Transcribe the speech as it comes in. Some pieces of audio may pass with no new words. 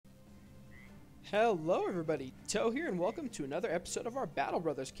Hello everybody, Toe here and welcome to another episode of our Battle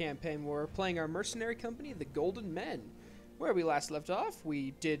Brothers campaign where we're playing our mercenary company, the Golden Men. Where we last left off,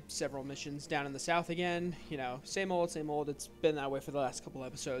 we did several missions down in the south again. You know, same old, it's been that way for the last couple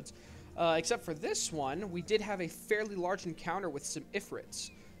episodes. Except for this one, we did have a fairly large encounter with some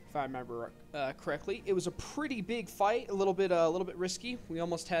Ifrits, if I remember correctly. It was a pretty big fight, a little bit risky. We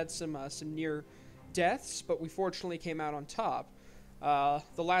almost had some near deaths, but we fortunately came out on top.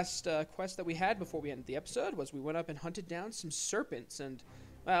 The last quest that we had before we ended the episode was we went up and hunted down some serpents, and,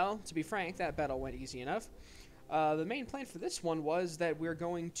 well, to be frank, that battle went easy enough. The main plan for this one was that we're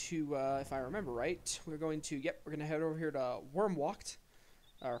going to, if I remember right, we're going to head over here to Wormwalkt,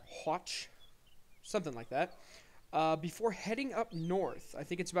 or Hwatch, something like that, before heading up north. I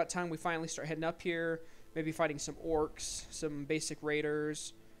think it's about time we finally start heading up here, maybe fighting some orcs, some basic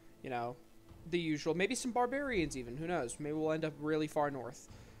raiders, you know, the usual. Maybe some barbarians even. Who knows? Maybe we'll end up really far north.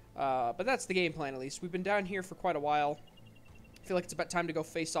 But that's the game plan, at least. We've been down here for quite a while. I feel like it's about time to go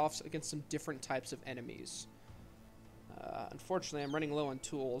face off against some different types of enemies. Unfortunately, I'm running low on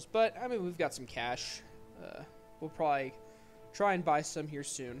tools. But, I mean, we've got some cash. We'll probably try and buy some here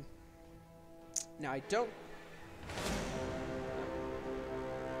soon. Now, I don't...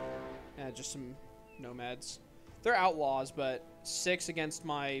 just some nomads. They're outlaws, but 6 against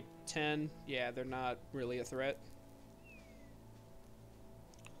my 10, yeah, they're not really a threat.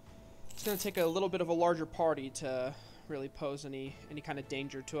 It's going to take a little bit of a larger party to really pose any kind of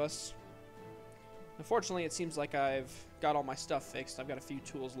danger to us. Unfortunately, it seems like I've got all my stuff fixed. I've got a few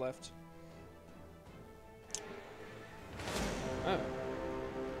tools left. Oh.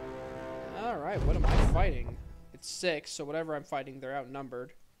 Alright, what am I fighting? It's 6, so whatever I'm fighting, they're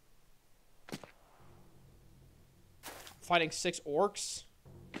outnumbered. Fighting 6 orcs.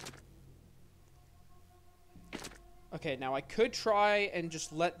 Okay, now I could try and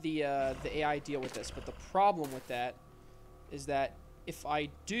just let the AI deal with this, but the problem with that is that if I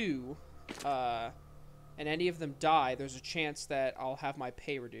do, and any of them die, there's a chance that I'll have my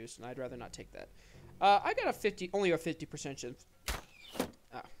pay reduced, and I'd rather not take that. I got only a 50% chance.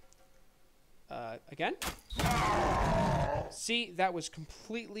 Again? See, that was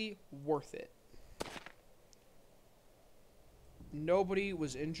completely worth it. Nobody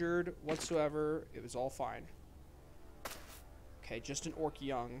was injured whatsoever. It was all fine. Okay, just an orc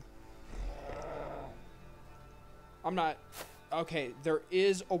young. I'm not... Okay, there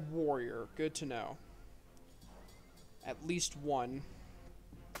is a warrior. Good to know. At least one.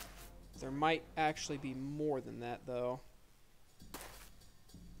 There might actually be more than that, though.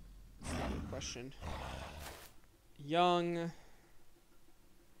 That's not a question. Young...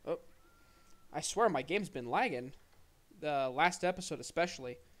 Oh. I swear my game's been lagging. The last episode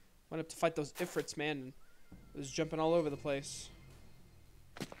especially. Went up to fight those Ifrits, man, and it was jumping all over the place.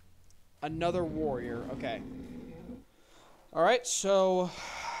 Another warrior. Okay. Alright, so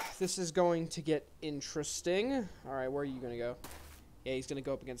this is going to get interesting. Alright, where are you going to go? Yeah, he's going to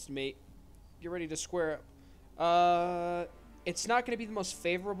go up against me. Get ready to square up. It's not going to be the most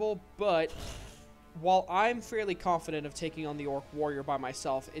favorable, but while I'm fairly confident of taking on the orc warrior by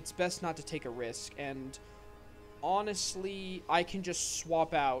myself, it's best not to take a risk, and honestly, I can just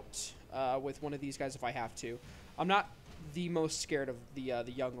swap out with one of these guys if I have to. I'm not the most scared of the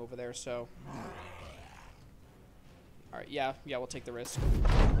young over there, so... Alright, yeah, we'll take the risk.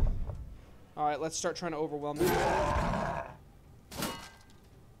 Alright, let's start trying to overwhelm him.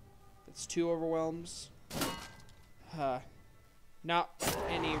 That's 2 overwhelms. Not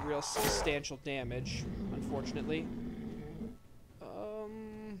any real substantial damage, unfortunately.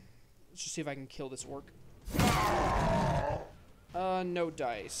 Let's just see if I can kill this orc. No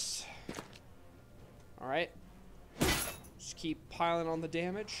dice. Alright. Just keep piling on the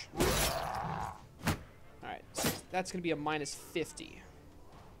damage. Alright, so that's gonna be a minus 50.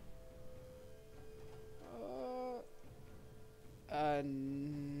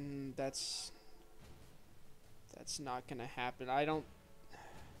 That's not gonna happen. I don't...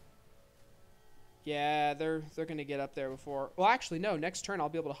 Yeah, they're gonna get up there before... Well, actually, no. Next turn, I'll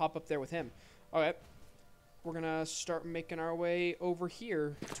be able to hop up there with him. Alright. We're gonna start making our way over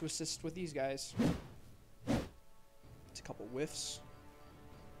here to assist with these guys. It's a couple whiffs.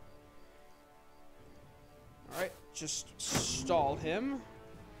 Alright, just stall him.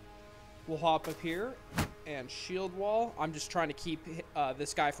 We'll hop up here and shield wall. I'm just trying to keep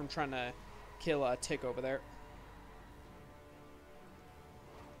this guy from trying to kill Tick over there.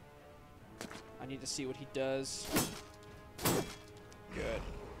 I need to see what he does. Good.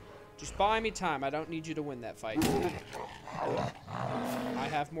 Just buy me time. I don't need you to win that fight. I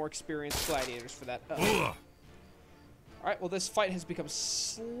have more experienced gladiators for that. Alright, well this fight has become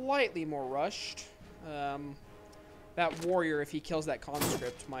slightly more rushed. That warrior, if he kills that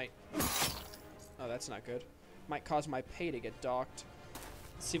conscript, might... Oh, that's not good. Might cause my pay to get docked.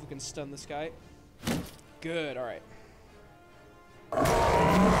 Let's see if we can stun this guy. Good, alright.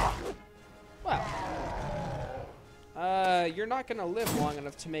 Well. You're not gonna live long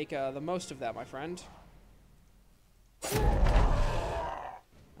enough to make the most of that, my friend.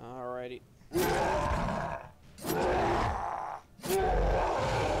 Alrighty.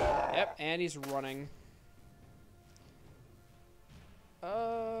 Yep, and he's running.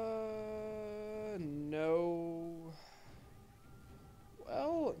 No.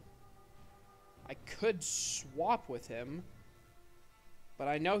 Well, I could swap with him, but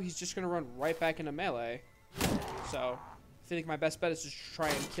I know he's just gonna run right back into melee. So, I think my best bet is to try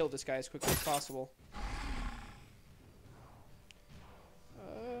and kill this guy as quickly as possible.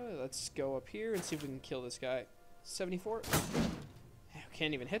 Let's go up here and see if we can kill this guy. 74.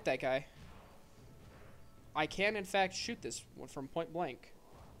 Can't even hit that guy. I can, in fact, shoot this one from point blank.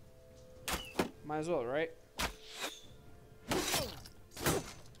 Might as well, right?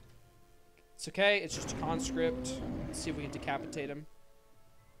 It's okay. It's just a conscript. Let's see if we can decapitate him.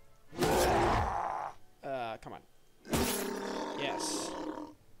 Come on. Yes.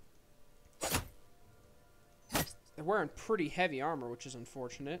 They're wearing pretty heavy armor, which is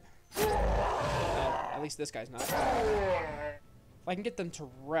unfortunate. At least this guy's not. If I can get them to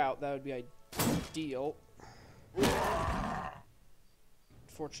rout, that would be ideal.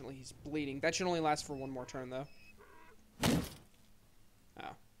 Unfortunately, he's bleeding. That should only last for one more turn, though.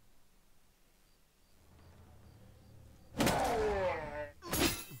 Oh.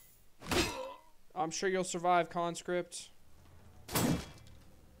 I'm sure you'll survive, conscript.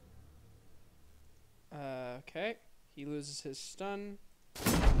 Okay. He loses his stun.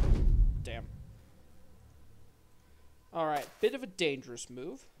 Damn. Alright, bit of a dangerous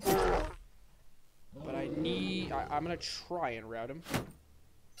move. But I'm gonna try and rout him.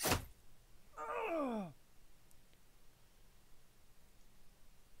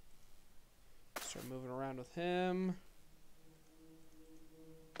 Start moving around with him.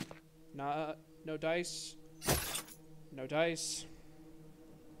 No dice. No dice.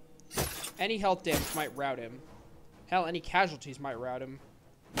 Any health damage might rout him. Hell, any casualties might rout him.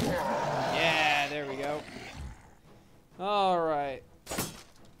 Yeah, there we go. Alright.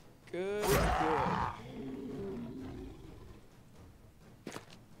 Good, good.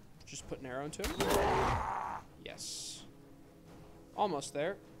 Just put an arrow into him. Yes. Almost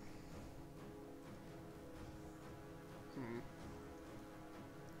there.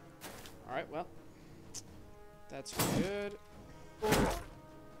 Alright, well. That's good.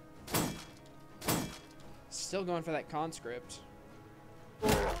 Still going for that conscript.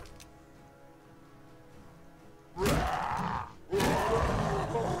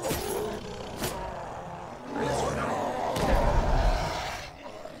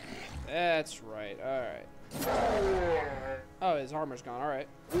 That's right, alright. Oh, his armor's gone, alright.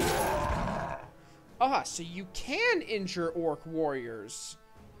 Ah, so you can injure orc warriors.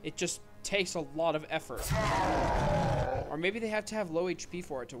 It just takes a lot of effort. Or maybe they have to have low HP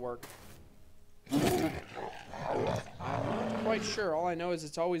for it to work. I'm not quite sure. All I know is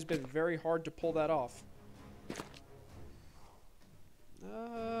it's always been very hard to pull that off.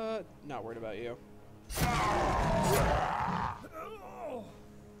 Not worried about you.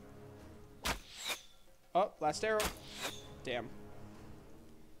 Oh, last arrow. Damn.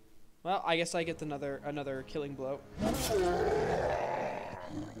 Well, I guess I get another killing blow.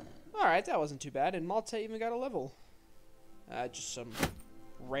 Alright, that wasn't too bad. And Malta even got a level. Just some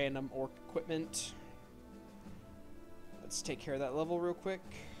random orc equipment. Let's take care of that level real quick.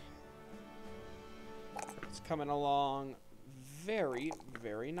 It's coming along very,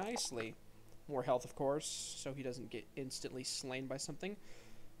 very nicely. More health, of course, so he doesn't get instantly slain by something.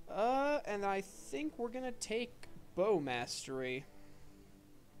 And I think we're gonna take bow mastery.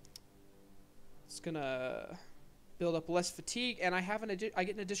 It's gonna build up less fatigue, and I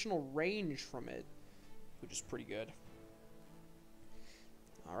get an additional range from it, which is pretty good.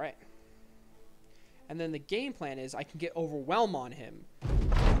 All right. And then the game plan is I can get overwhelm on him.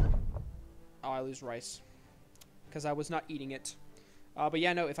 Oh, I lose rice because I was not eating it. But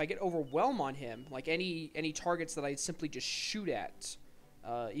yeah, no, if I get overwhelm on him, like any targets that I simply just shoot at,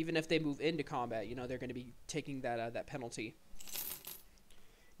 even if they move into combat, you know, they're going to be taking that penalty.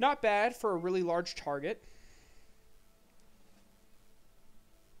 Not bad for a really large target.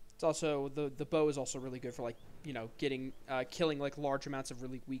 It's also the bow is also really good for, like, you know, killing like large amounts of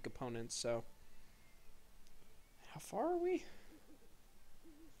really weak opponents. So how far are we?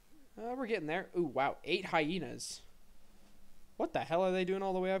 We're getting there. Ooh, wow, 8 hyenas. What the hell are they doing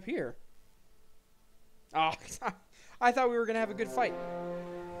all the way up here? Oh, I thought we were going to have a good fight.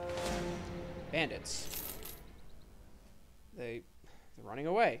 Bandits. They're running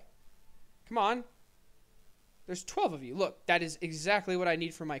away. Come on. There's 12 of you. Look, that is exactly what I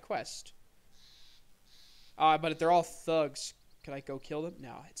need for my quest. But they're all thugs. Can I go kill them?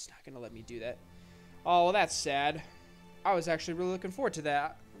 No, it's not going to let me do that. Oh, well, that's sad. I was actually really looking forward to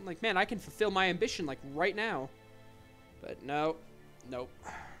that. I'm like, man, I can fulfill my ambition, like, right now. But no. Nope.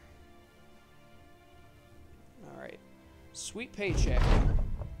 Alright. Sweet paycheck.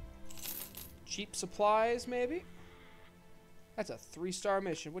 Cheap supplies, maybe? That's a 3-star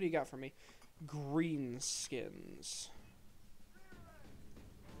mission. What do you got for me? Green skins.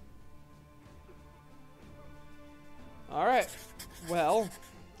 Alright. Well,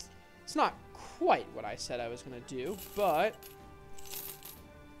 it's not quite what I said I was going to do, but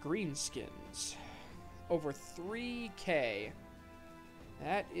green skins. Over 3K.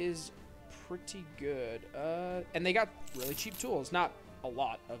 That is pretty good. And they got really cheap tools. Not a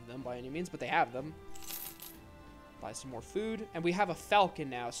lot of them by any means, but they have them. Buy some more food. And we have a falcon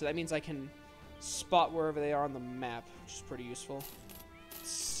now, so that means I can spot wherever they are on the map, which is pretty useful.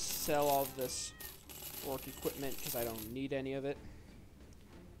 Sell all of this orc equipment because I don't need any of it.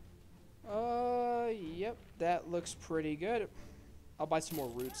 Yep, that looks pretty good. I'll buy some more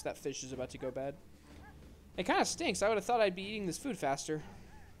roots. That fish is about to go bad. It kind of stinks. I would have thought I'd be eating this food faster.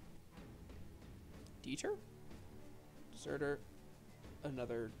 Deter? Deserter.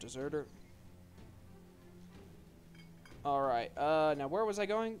 Another deserter. Alright, now where was I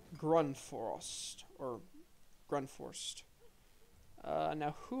going? Grunforst. Or Grunforst.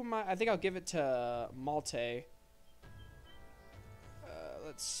 Now who am I? I think I'll give it to Malte.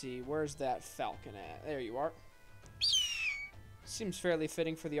 Let's see, where's that falcon at? There you are. Seems fairly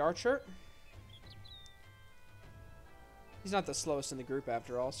fitting for the archer. He's not the slowest in the group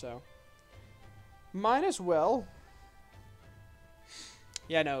after all, so might as well.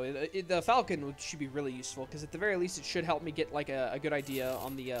 Yeah, no, the falcon should be really useful, because at the very least it should help me get like a good idea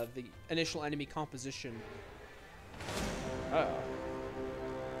on the initial enemy composition. Uh-oh.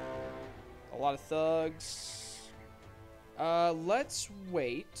 A lot of thugs. Let's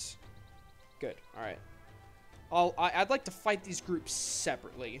wait. Good, alright. I'd like to fight these groups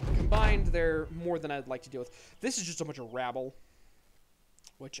separately. Combined, they're more than I'd like to deal with. This is just a bunch of rabble,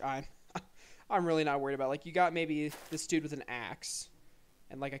 which I'm really not worried about. Like, you got maybe this dude with an axe,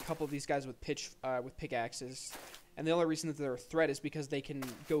 and like a couple of these guys with pickaxes, and the only reason that they're a threat is because they can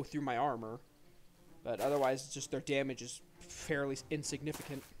go through my armor. But otherwise, it's just their damage is fairly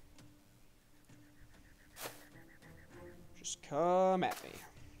insignificant. Just come at me.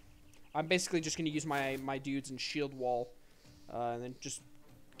 I'm basically just going to use my dudes and shield wall, and then just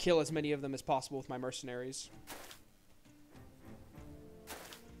kill as many of them as possible with my mercenaries.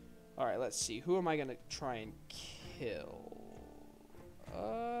 Alright, let's see. Who am I going to try and kill?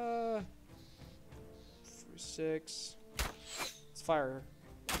 6. Let's fire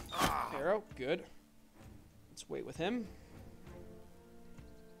arrow. Good. Let's wait with him.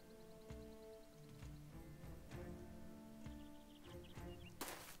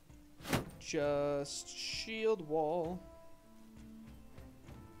 Just shield wall.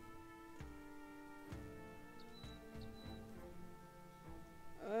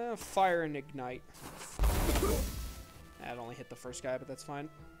 Fire and ignite. That only hit the first guy, but that's fine.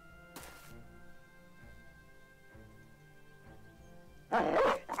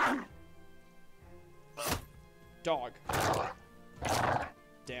 Dog.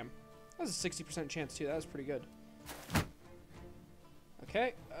 Damn. That was a 60% chance too. That was pretty good.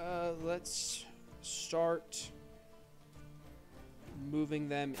 Okay, let's start moving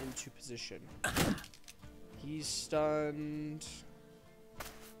them into position. He's stunned.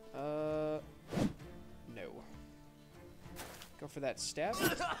 No. Go for that stab.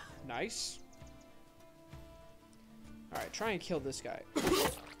 Nice. Alright, try and kill this guy.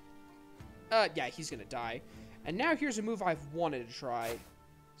 Yeah, he's gonna die. And now here's a move I've wanted to try.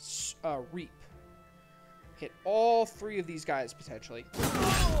 Reap. Hit all 3 of these guys, potentially.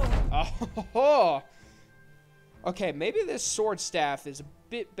 Oh! Okay, maybe this sword staff is a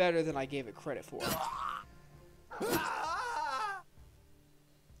bit better than I gave it credit for.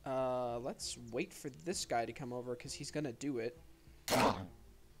 Let's wait for this guy to come over, because he's gonna do it.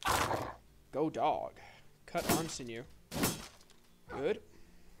 Go dog. Cut arm sinew. Good.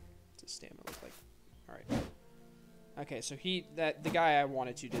 What's his stamina look like? Alright. Okay, so the guy I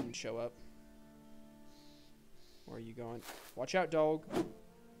wanted to didn't show up. Where are you going? Watch out, dog.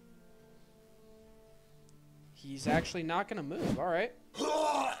 He's actually not gonna move. Alright.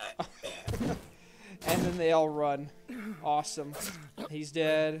 And then they all run. Awesome. He's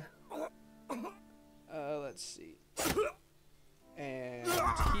dead. Let's see. And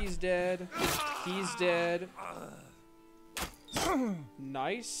he's dead. He's dead.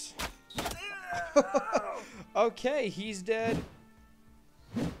 Nice. Okay, he's dead.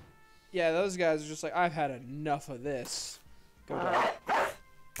 Yeah, those guys are just like, I've had enough of this. Go down.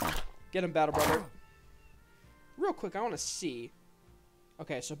 Get him, Battle Brother. Real quick, I want to see.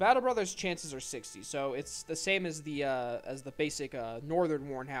 Okay, so Battle Brothers' chances are 60, so it's the same as the basic Northern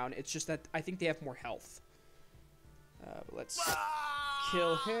Warnhound. It's just that I think they have more health. But let's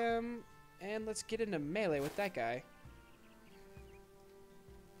kill him, and let's get into melee with that guy.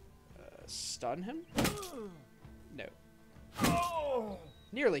 Stun him? No.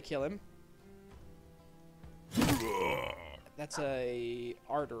 Nearly kill him. That's a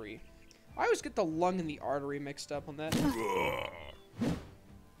artery. I always get the lung and the artery mixed up on that.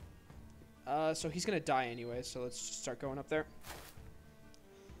 So he's gonna die anyway, so let's just start going up there.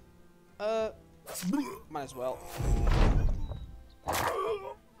 Might as well.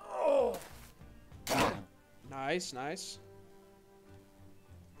 Nice, nice.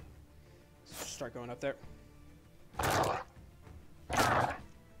 Let's start going up there.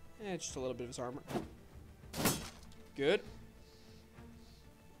 And just a little bit of his armor. Good.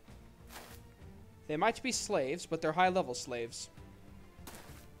 They might be slaves, but they're high-level slaves.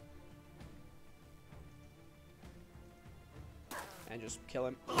 And just kill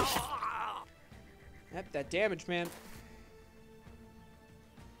him. Yep, that damage, man.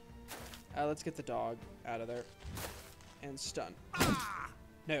 Let's get the dog out of there. And stun.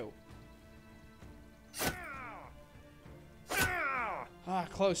 No. Ah,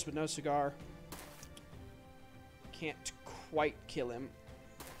 close, but no cigar. Can't quite kill him.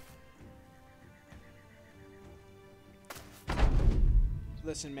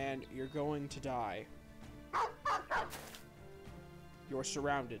 Listen, man, you're going to die. You're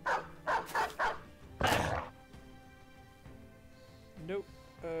surrounded. Nope.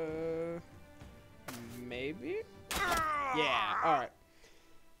 Maybe? Yeah, alright.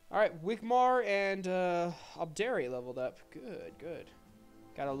 Alright, Wigmar and Abderi leveled up. Good, good.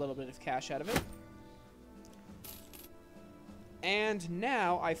 Got a little bit of cash out of it. And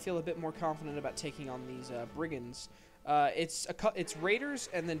now I feel a bit more confident about taking on these brigands. It's raiders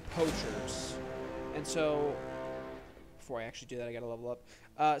and then poachers. And so, before I actually do that, I gotta level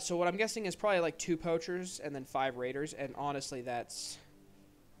up. So what I'm guessing is probably like 2 poachers and then 5 raiders. And honestly, that's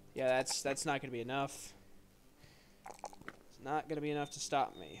not gonna be enough. It's not gonna be enough to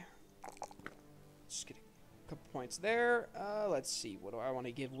stop me. Just get a couple points there. Let's see. What do I want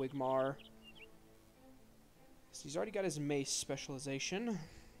to give Wigmar? So he's already got his mace specialization.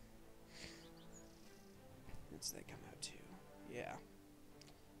 What's that come out to? Yeah.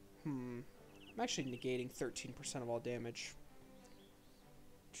 I'm actually negating 13% of all damage.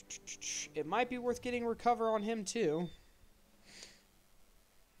 It might be worth getting recover on him too.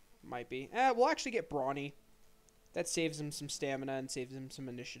 Might be. We'll actually get Brawny. That saves him some stamina and saves him some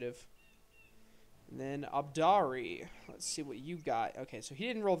initiative. And then Abdari. Let's see what you got. Okay, so he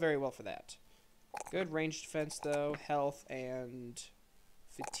didn't roll very well for that. Good range defense though, health and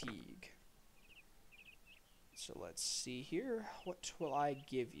fatigue. So let's see here. What will I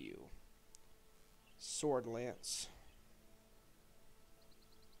give you? Sword lance.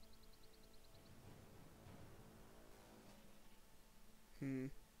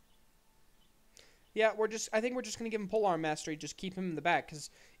 Yeah, I think we're just going to give him polearm mastery, just keep him in the back, because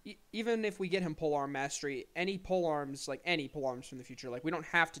even if we get him polearm mastery, any polearms from the future, like, we don't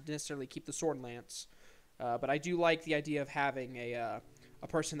have to necessarily keep the sword lance, but I do like the idea of having a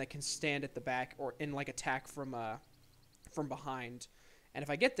person that can stand at the back or in, like, attack from behind. And if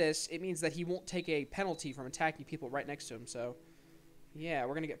I get this, it means that he won't take a penalty from attacking people right next to him, so, yeah,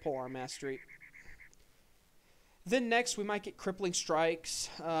 we're going to get polearm mastery. Then next, we might get Crippling Strikes,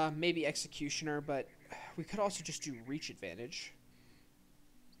 maybe Executioner, but we could also just do Reach Advantage.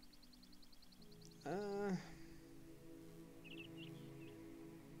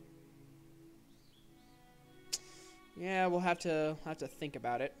 Yeah, we'll have to think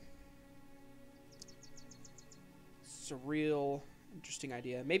about it. It's a real interesting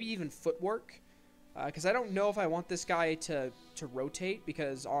idea. Maybe even Footwork, because I don't know if I want this guy to rotate,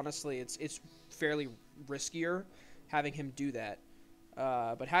 because honestly, it's fairly riskier having him do that.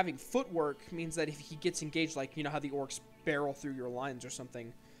 But having Footwork means that if he gets engaged, like, you know how the orcs barrel through your lines or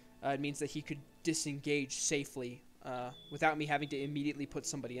something, it means that he could disengage safely without me having to immediately put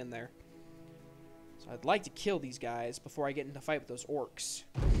somebody in there. So I'd like to kill these guys before I get into a fight with those orcs.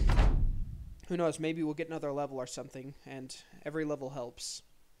 Who knows, maybe we'll get another level or something, and every level helps.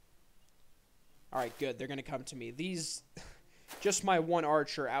 Alright, good. They're gonna come to me. These... Just my one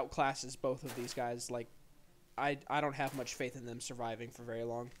archer outclasses both of these guys. Like, I don't have much faith in them surviving for very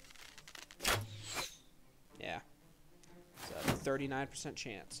long. Yeah. It's a 39%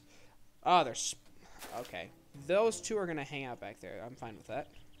 chance. Oh, there's... Okay. Those two are gonna hang out back there. I'm fine with that.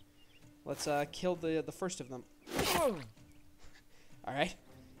 Let's kill the first of them. Alright.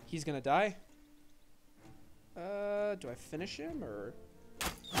 He's gonna die. Do I finish him, or...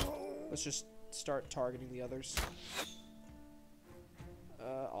 Let's just start targeting the others.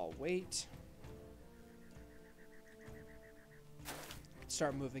 I'll wait.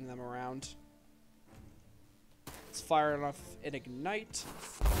 Start moving them around. Let's fire enough and ignite.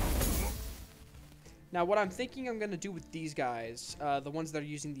 Now, what I'm thinking I'm going to do with these guys, the ones that are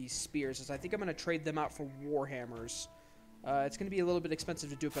using these spears, is I think I'm going to trade them out for warhammers. It's going to be a little bit expensive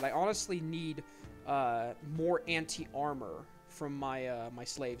to do it, but I honestly need more anti-armor from my my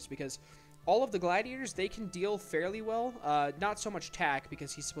slaves, because all of the gladiators, they can deal fairly well. Not so much tack,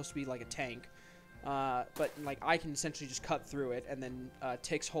 because he's supposed to be like a tank. But like I can essentially just cut through it, and then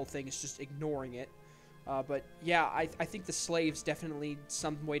Tick's whole thing is just ignoring it. But yeah, I think the slaves definitely need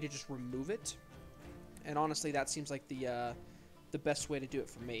some way to just remove it. And honestly, that seems like the best way to do it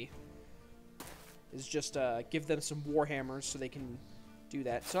for me. Is just give them some warhammers so they can do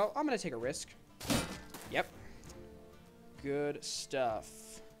that. So I'm gonna take a risk. Yep. Good stuff.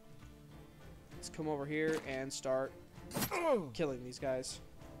 Let's come over here and start killing these guys.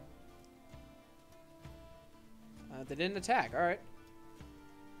 They didn't attack. All right.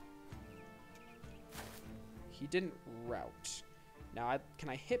 He didn't rout. Now, can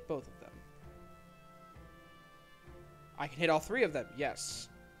I hit both of them? I can hit all three of them. Yes.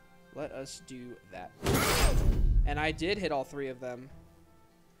 Let us do that. And I did hit all three of them.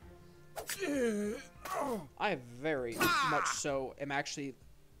 I very much so am actually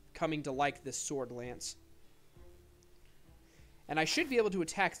coming to like this sword lance. And I should be able to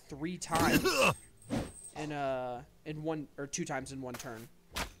attack 3 times in one, or 2 times in one turn.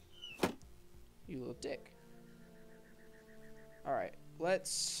 You little dick. Alright,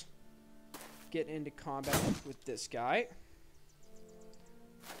 let's get into combat with this guy.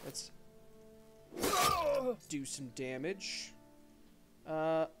 Let's do some damage.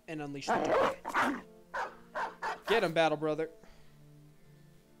 And unleash the dragon. Get him, battle brother.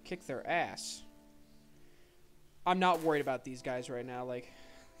 Kick their ass. I'm not worried about these guys right now. Like,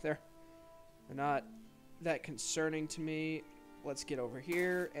 they're not that concerning to me. Let's get over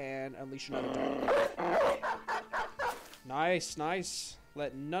here and unleash another dragon. Nice, nice.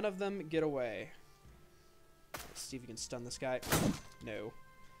 Let none of them get away. Let's see if we can stun this guy. No.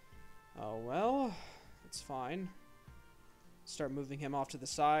 Oh, well. It's fine. Start moving him off to the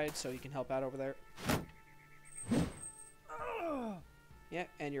side so he can help out over there. Yeah,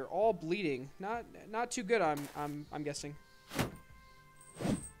 and you're all bleeding. Not too good, I'm guessing.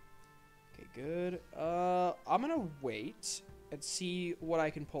 Okay, good. I'm gonna wait and see what I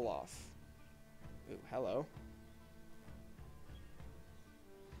can pull off. Ooh, hello.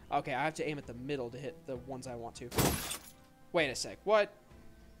 Okay, I have to aim at the middle to hit the ones I want to. Wait a sec. What?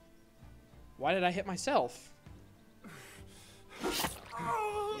 Why did I hit myself?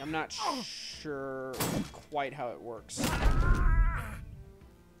 I'm not sure quite how it works.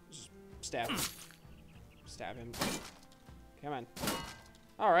 Just stab him. Stab him. Come on.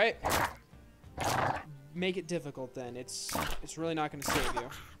 All right. Make it difficult then. It's really not going to save you.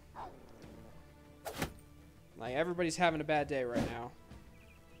 Like, everybody's having a bad day right now.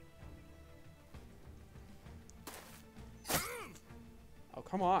 Oh,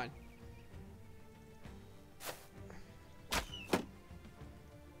 come on.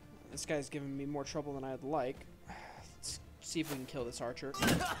 This guy's giving me more trouble than I'd like. Let's see if we can kill this archer.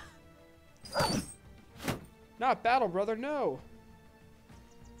 Not battle, brother, no!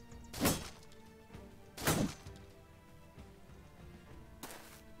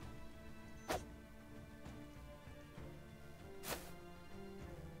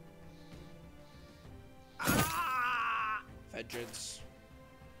 Vengeance.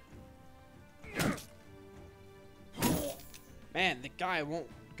 Man, the guy won't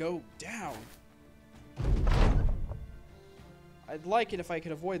go down. I'd like it if I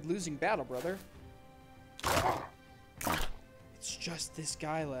could avoid losing battle, brother. It's just this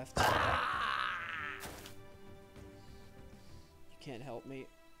guy left. You can't help me.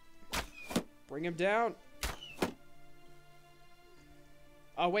 Bring him down.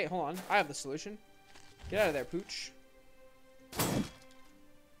 Oh, wait, hold on. I have the solution. Get out of there, Pooch.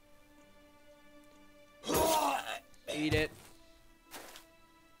 Eat it.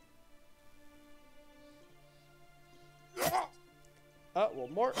 Oh, well,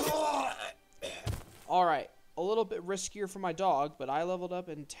 more. riskier for my dog, but I leveled up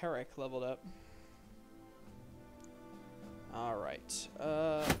and Tarek leveled up. Alright.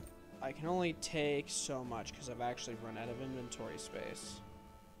 I can only take so much because I've actually run out of inventory space.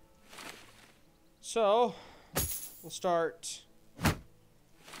 So, we'll start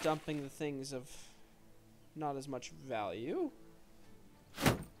dumping the things of not as much value.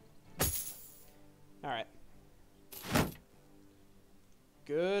 Alright.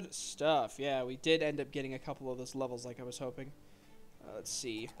 Good stuff. Yeah, we did end up getting a couple of those levels like I was hoping. Let's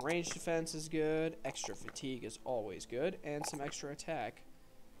see. Range defense is good. Extra fatigue is always good. And some extra attack.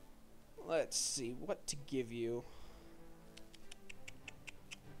 Let's see what to give you.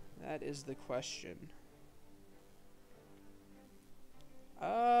 That is the question.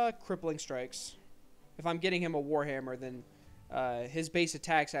 Crippling strikes. If I'm getting him a Warhammer, then his base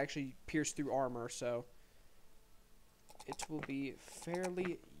attacks actually pierce through armor, so it will be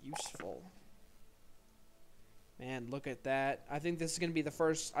fairly useful. Man, look at that. I think this is going to be the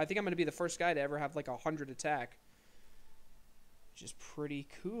first... I think I'm going to be the first guy to ever have, like, 100 attack. Which is pretty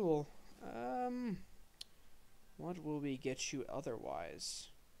cool. What will we get you otherwise?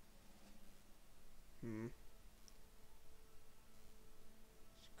 It's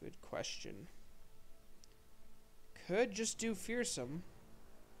a good question. Could just do fearsome.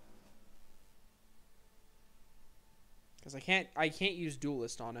 Because I can't use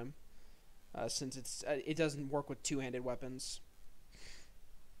duelist on him. Since it doesn't work with two-handed weapons.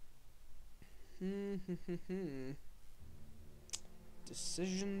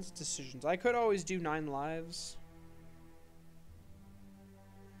 Decisions. I could always do 9 lives.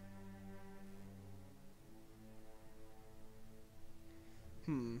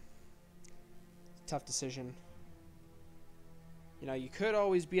 Tough decision. You know, you could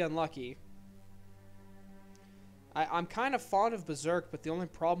always be unlucky. I'm kind of fond of Berserk, but the only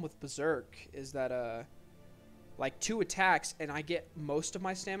problem with Berserk is that, like, 2 attacks and I get most of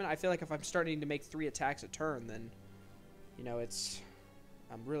my stamina. I feel like if I'm starting to make 3 attacks a turn, then, you know,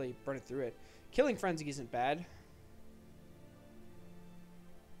 I'm really burning through it. Killing Frenzy isn't bad.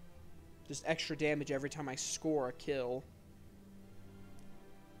 Just extra damage every time I score a kill.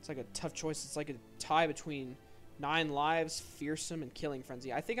 It's like a tough choice. It's like a tie between 9 lives, Fearsome, and Killing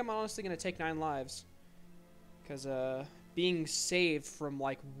Frenzy. I think I'm honestly going to take 9 lives. Because being saved from,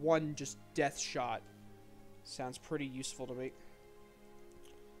 like, 1 just death shot sounds pretty useful to me.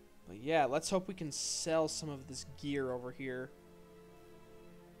 But yeah, let's hope we can sell some of this gear over here.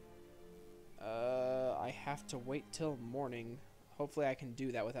 I have to wait till morning. Hopefully I can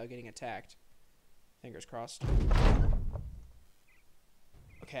do that without getting attacked. Fingers crossed.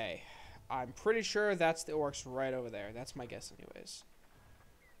 Okay. I'm pretty sure that's the orcs right over there. That's my guess anyways.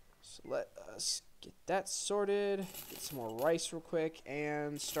 So let us get that sorted, get some more rice real quick,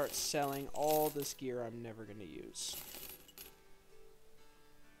 and start selling all this gear I'm never going to use.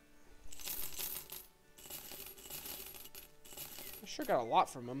 I sure got a lot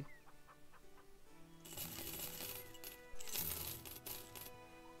from them.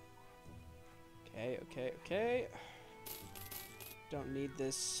 Okay. Don't need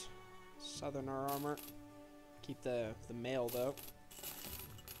this southerner armor. Keep the mail, though.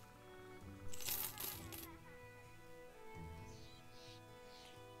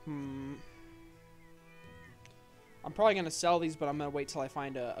 I'm probably going to sell these, but I'm going to wait till I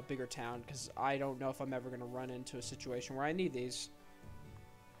find a bigger town, because I don't know if I'm ever going to run into a situation where I need these.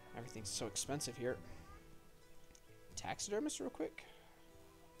 Everything's so expensive here. Taxidermist real quick.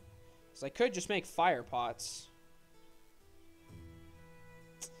 Because I could just make fire pots.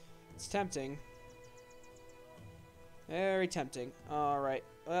 It's tempting. Very tempting. Alright,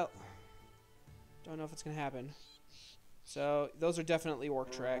 well, don't know if it's going to happen. So, those are definitely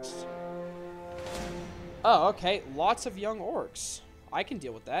orc tracks. Oh, okay. Lots of young orcs. I can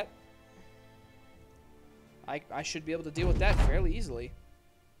deal with that. I should be able to deal with that fairly easily.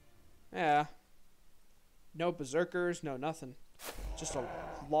 Yeah. No berserkers, no nothing. Just a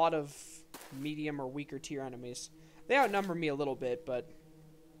lot of medium or weaker tier enemies. They outnumber me a little bit, but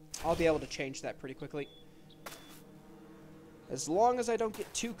I'll be able to change that pretty quickly. As long as I don't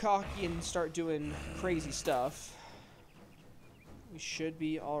get too cocky and start doing crazy stuff, we should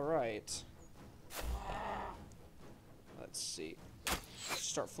be alright. Let's see.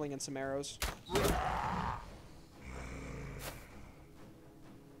 Start flinging some arrows.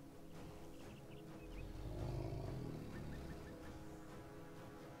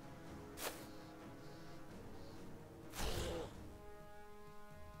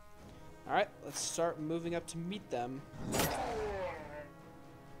 Alright, let's start moving up to meet them.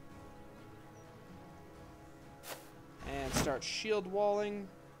 And start shield walling.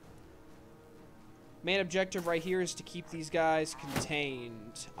 Main objective right here is to keep these guys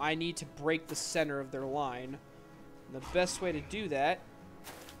contained. I need to break the center of their line. And the best way to do that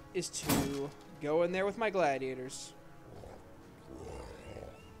is to go in there with my gladiators.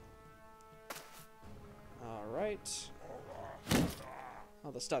 Alright. Oh,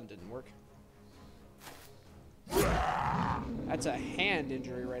 the stun didn't work. That's a hand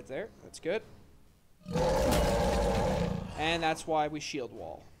injury right there. That's good. And that's why we shield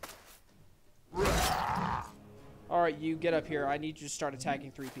wall. Alright, you get up here. I need you to start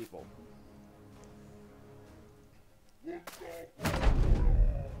attacking 3 people.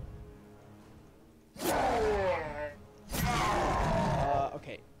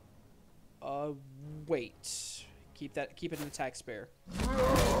 Okay. Wait. Keep it an attack spare.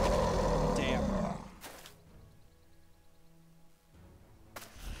 Damn.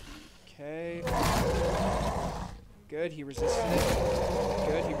 Okay. Good, he resisted it.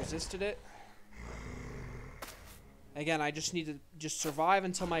 Good, he resisted it. Again, I just need to survive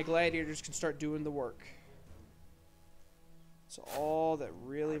until my gladiators can start doing the work. That's all that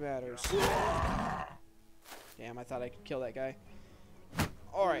really matters. Damn, I thought I could kill that guy.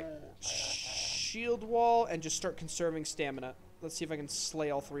 Alright. Shield wall and just start conserving stamina. Let's see if I can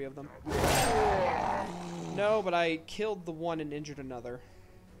slay all 3 of them. No, but I killed the one and injured another.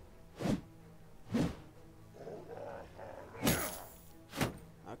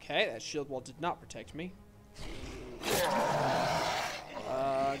 Okay, that shield wall did not protect me.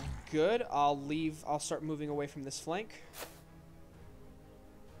 Good. I'll start moving away from this flank.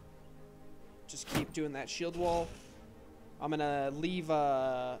 Just keep doing that shield wall. I'm gonna leave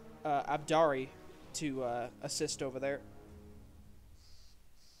Abdari to assist over there.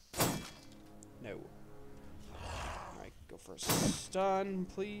 No. Alright, go for a stun,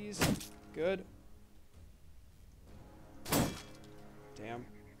 please. Good. Damn.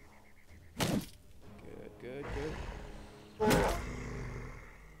 Good.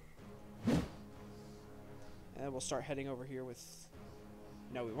 And we'll start heading over here with...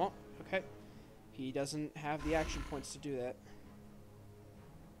 No, we won't. Okay. He doesn't have the action points to do that.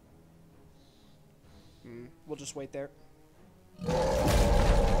 We'll just wait there.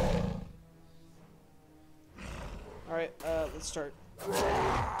 Alright, let's start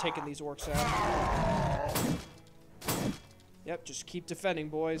taking these orcs out. Yep, just keep defending,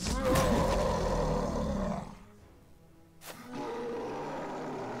 boys.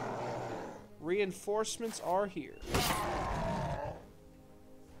 Reinforcements are here.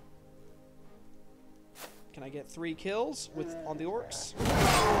 Can I get 3 kills on the orcs?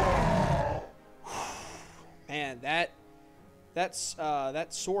 Man, that's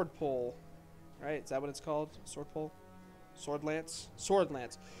that sword pull, right? Is that what it's called? Sword pull? Sword lance? Sword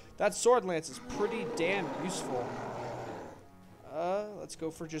lance. That sword lance is pretty damn useful. Let's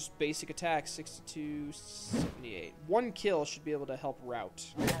go for just basic attack. 62, 78. 1 kill should be able to help rout.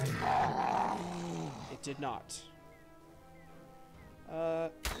 It did not.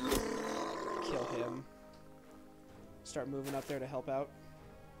 Kill him. Start moving up there to help out.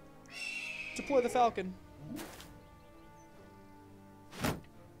 Deploy the Falcon.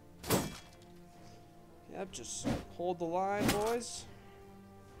 Yep, just hold the line, boys.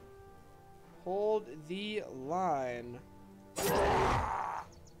 Hold the line.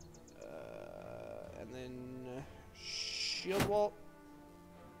 And then shield wall.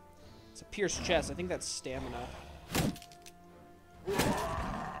 It's a pierced chest. I think that's stamina.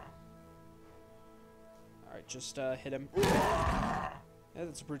 Alright, just hit him. Yeah,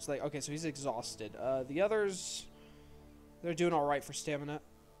 that's a brute's leg. Okay, so he's exhausted. The others, they're doing alright for stamina.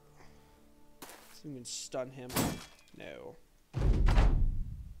 See if we can stun him. No.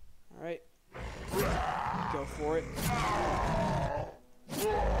 Alright. Go for it.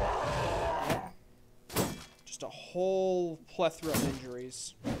 Just a whole plethora of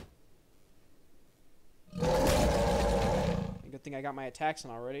injuries. Good thing I got my attacks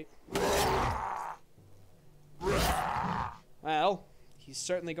in already. Well, he's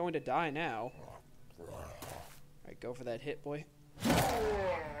certainly going to die now. Alright, go for that hit, boy.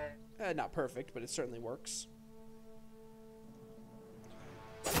 Not perfect, but it certainly works.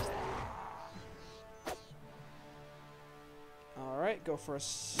 Alright, go for a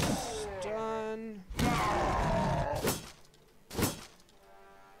stun.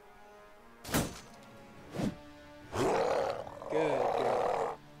 Good.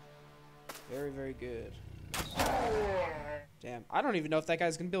 Very, very good. Damn, I don't even know if that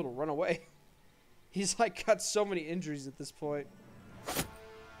guy's gonna be able to run away. He's like got so many injuries at this point.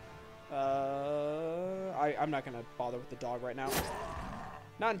 I'm not gonna bother with the dog right now.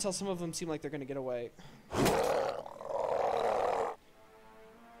 Not until some of them seem like they're gonna get away.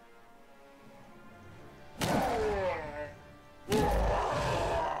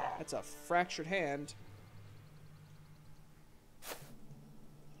 That's a fractured hand.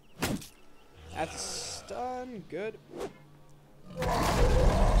 That's a stun. Good.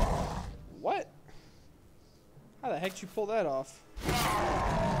 What? How the heck did you pull that off?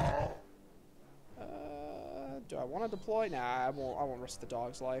 Do I want to deploy? Nah, I won't risk the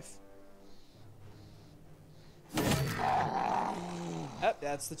dog's life. Yep,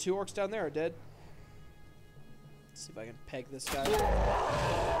 that's the 2 orcs down there are dead. Let's see if I can peg this guy.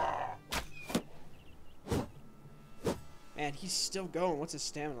 Man, he's still going. What's his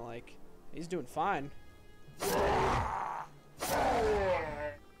stamina like? He's doing fine.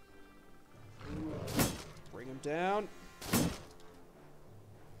 Bring him down.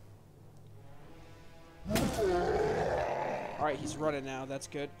 Alright, he's running now. That's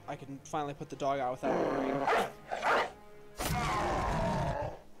good. I can finally put the dog out without worrying.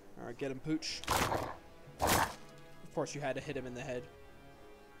 Alright, get him, Pooch. Of course, you had to hit him in the head.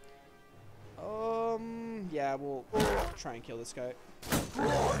 Yeah, we'll try and kill this guy.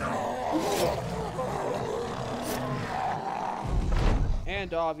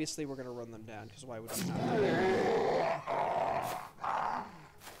 And obviously, we're gonna run them down, because why would we not?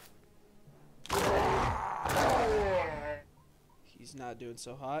 He's not doing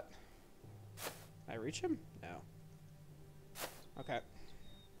so hot. Can I reach him? No. Okay.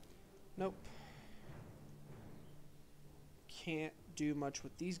 Nope. Can't do much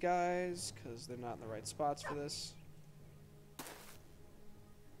with these guys because they're not in the right spots for this.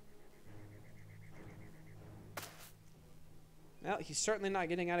 Well, he's certainly not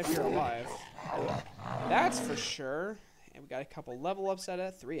getting out of here alive. That's for sure. And we got a couple level ups out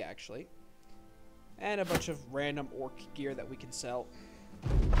of it. 3 actually. And a bunch of random orc gear that we can sell.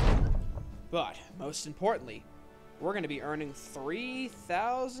 But most importantly, we're going to be earning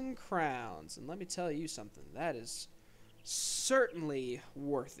 3,000 crowns. And let me tell you something. That is certainly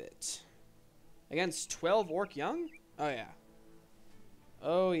worth it. Against 12 orc young? Oh yeah.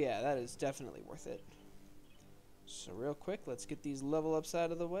 Oh yeah, that is definitely worth it. So real quick, let's get these level ups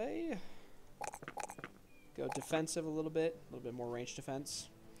out of the way. Go defensive a little bit more range defense.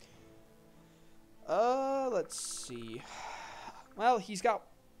 Let's see. Well, he's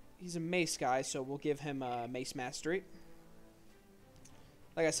a mace guy, so we'll give him mace mastery.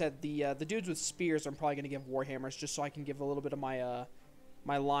 Like I said, the dudes with spears, I'm probably gonna give warhammers just so I can give a little bit of my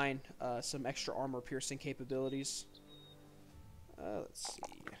my line some extra armor piercing capabilities. Let's see,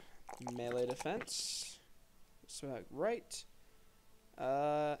 melee defense. So right,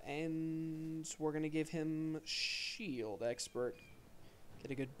 and we're gonna give him shield expert.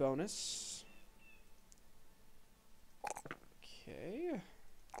 Get a good bonus. Okay.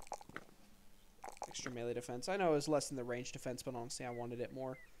 Extra melee defense. I know it was less than the range defense, but honestly, I wanted it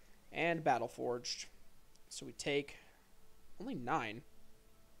more. And battle forged. So we take only 9.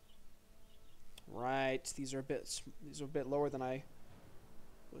 Right. These are a bit lower than I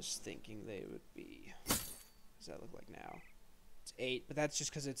was thinking they would be. What does that look like now? It's 8, but that's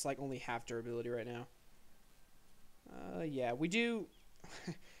just because it's like only half durability right now. Yeah, we do.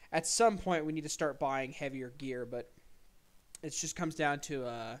 At some point, we need to start buying heavier gear, but it just comes down to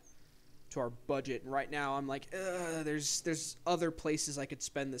our budget. And right now, I'm like, there's other places I could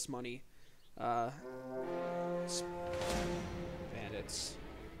spend this money. Bandits.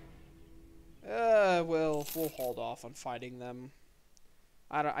 We'll hold off on fighting them.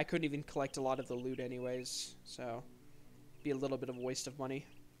 I couldn't even collect a lot of the loot anyways, so be a little bit of a waste of money.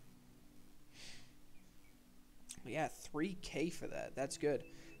 But yeah, 3K for that. That's good.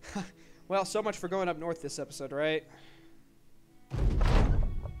 Well, so much for going up north this episode, right?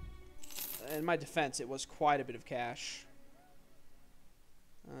 In my defense, it was quite a bit of cash.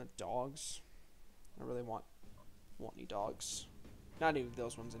 Dogs. I really want any dogs. Not even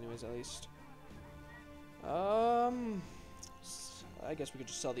those ones anyways, at least. I guess we could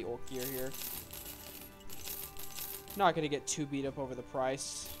just sell the orc gear here. Not gonna get too beat up over the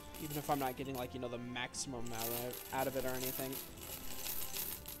price, even if I'm not getting, like, you know, the maximum out of it or anything.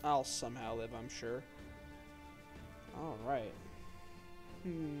 I'll somehow live, I'm sure. Alright.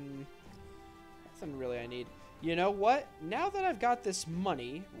 Nothing really I need. You know what? Now that I've got this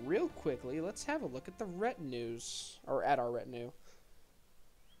money, real quickly, let's have a look at the retinues. Or at our retinue.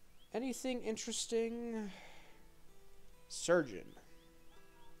 Anything interesting? Surgeon.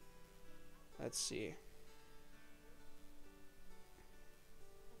 Let's see.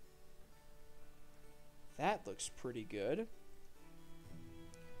 That looks pretty good.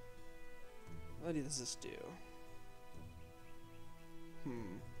 What does this do?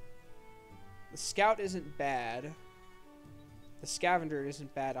 The scout isn't bad. The scavenger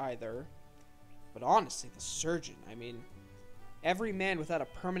isn't bad either. But honestly, the surgeon, I mean, Every man without a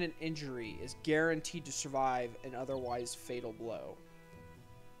permanent injury is guaranteed to survive an otherwise fatal blow.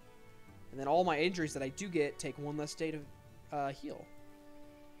 And then all my injuries that I do get take 1 less day to heal.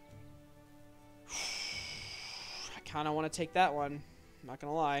 I kind of want to take that one. I'm not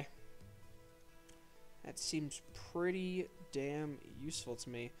going to lie. That seems pretty damn useful to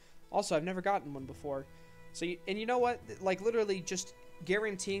me. Also, I've never gotten one before. So, and you know what? Like, literally just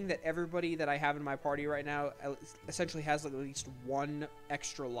guaranteeing that everybody that I have in my party right now essentially has like at least 1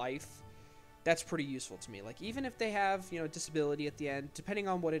 extra life. That's pretty useful to me. Like, even if they have, you know, disability at the end, depending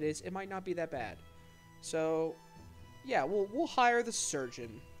on what it is, it might not be that bad. So, yeah, we'll hire the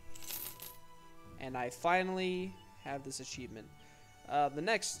surgeon. And I finally have this achievement. The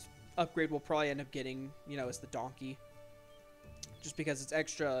next upgrade we'll probably end up getting, you know, is the donkey. Just because it's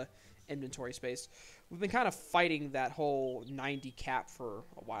extra inventory space. We've been kind of fighting that whole 90 cap for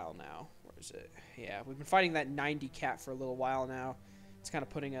a while now. Where is it? Yeah, we've been fighting that 90 cap for a little while now. It's kind of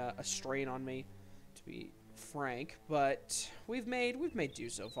putting a strain on me, to be frank. But we've made do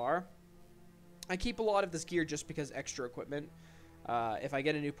so far. I keep a lot of this gear just because extra equipment. If I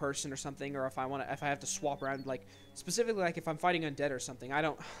get a new person or something, or if I have to swap around, like specifically like if I'm fighting undead or something, I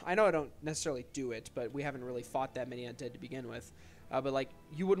know I don't necessarily do it, but we haven't really fought that many undead to begin with. But like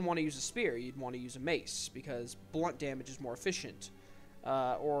you wouldn't want to use a spear, you'd want to use a mace because blunt damage is more efficient.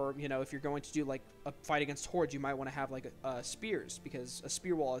 Or you know, if you're going to do like a fight against hordes, you might want to have like spears because a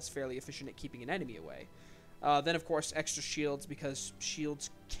spear wall is fairly efficient at keeping an enemy away. Then of course extra shields because shields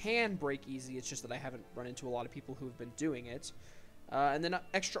can break easy. It's just that I haven't run into a lot of people who have been doing it. And then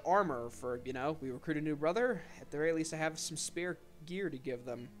extra armor for, you know, we recruit a new brother. At the very least, I have some spare gear to give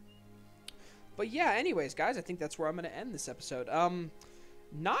them. But yeah, anyways, guys, I think that's where I'm going to end this episode.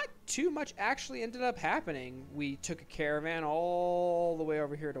 Not too much actually ended up happening. We took a caravan all the way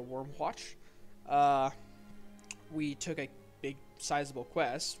over here to Wormwatch. We took a big, sizable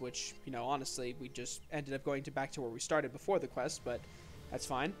quest, which, you know, honestly, we just ended up going back to where we started before the quest, but that's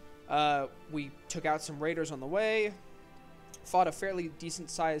fine. We took out some raiders on the way. Fought a fairly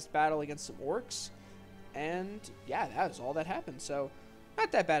decent-sized battle against some orcs, and yeah, that was all that happened. So,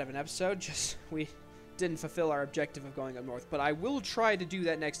 not that bad of an episode. Just we didn't fulfill our objective of going up north, but I will try to do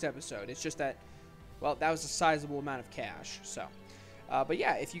that next episode. It's just that, well, that was a sizable amount of cash. So, but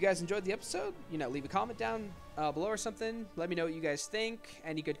yeah, if you guys enjoyed the episode, you know, leave a comment down below or something. Let me know what you guys think.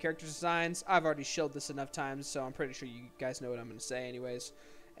 Any good character designs? I've already showed this enough times, so I'm pretty sure you guys know what I'm going to say, anyways.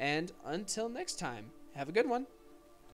 And until next time, have a good one.